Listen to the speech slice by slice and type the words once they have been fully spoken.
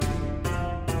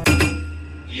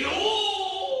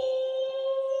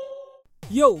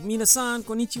Yo, minasan,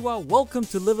 konnichiwa. Welcome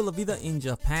to Live La Vida in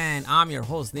Japan. I'm your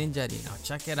host, Ninja. Now,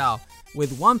 check it out.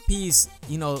 With One Piece,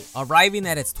 arriving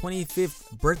at its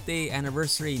 25th birthday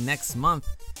anniversary next month,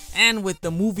 and with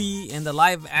the movie and the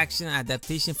live action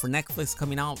adaptation for Netflix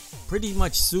coming out pretty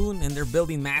much soon, and they're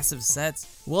building massive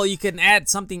sets, well, you can add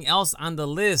something else on the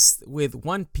list with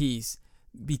One Piece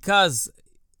because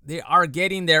they are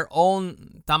getting their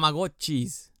own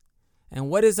Tamagotchis. And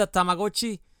what is a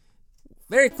Tamagotchi?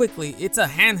 Very quickly, it's a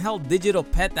handheld digital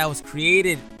pet that was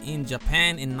created in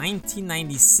Japan in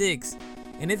 1996.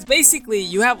 And it's basically,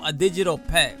 you have a digital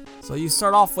pet. So you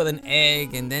start off with an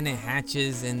egg, and then it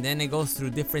hatches, and then it goes through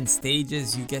different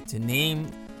stages. You get to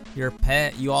name your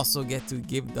pet. You also get to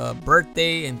give the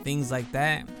birthday and things like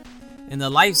that. And the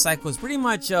life cycle is pretty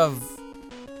much of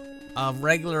a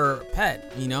regular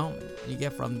pet, You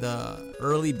get from the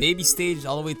early baby stage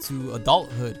all the way to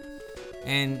adulthood.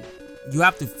 And you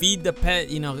have to feed the pet,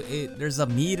 there's a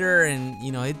meter, and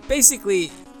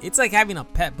it's like having a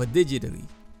pet but digitally.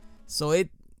 So it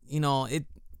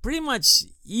pretty much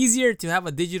easier to have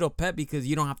a digital pet because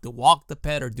you don't have to walk the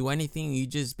pet or do anything. You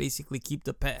just basically keep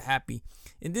the pet happy.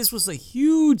 And this was a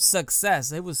huge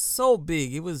success. It was so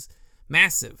big. It was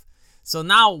massive. So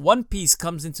now One Piece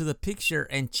comes into the picture,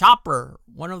 and Chopper,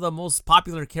 one of the most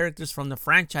popular characters from the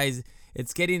franchise,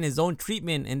 it's getting his own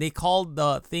treatment, and they called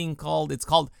the thing it's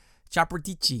called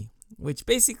Choppertichi, which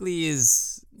basically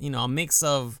is, a mix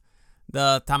of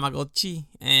the Tamagotchi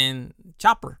and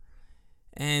Chopper.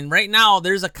 And right now,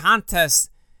 there's a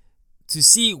contest to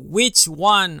see which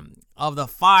one of the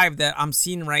 5 that I'm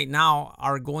seeing right now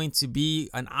are going to be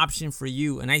an option for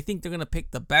you. And I think they're going to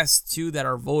pick the best 2 that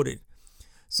are voted.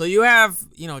 So you have,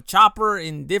 Chopper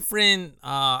in different,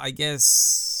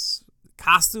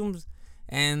 costumes.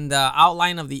 And the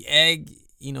outline of the egg,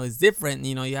 is different.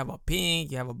 You have a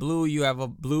pink, you have a blue, you have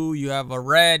a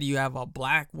red, you have a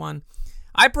black one.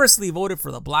 I personally voted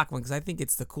for the black one because I think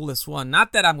it's the coolest one.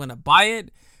 Not that I'm going to buy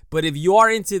it, but if you are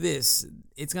into this,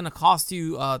 it's going to cost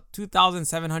you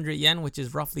 2,700 yen, which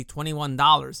is roughly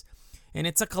 $21. And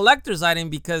it's a collector's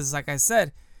item because, like I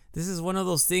said, this is one of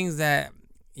those things that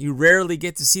you rarely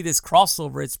get to see this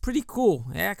crossover. It's pretty cool.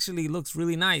 It actually looks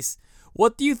really nice.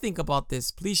 What do you think about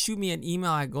this? Please shoot me an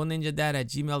email at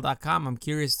goninjadad@gmail.com. I'm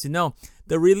curious to know.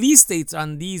 The release dates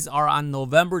on these are on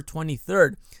November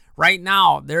 23rd. Right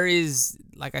now, there is,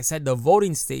 like I said, the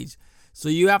voting stage. So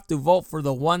you have to vote for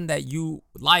the one that you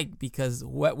like because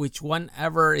which one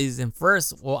ever is in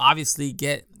first will obviously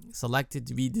get selected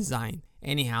to be designed.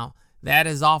 Anyhow, that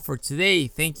is all for today.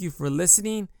 Thank you for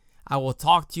listening. I will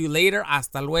talk to you later.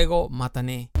 Hasta luego.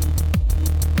 Matane.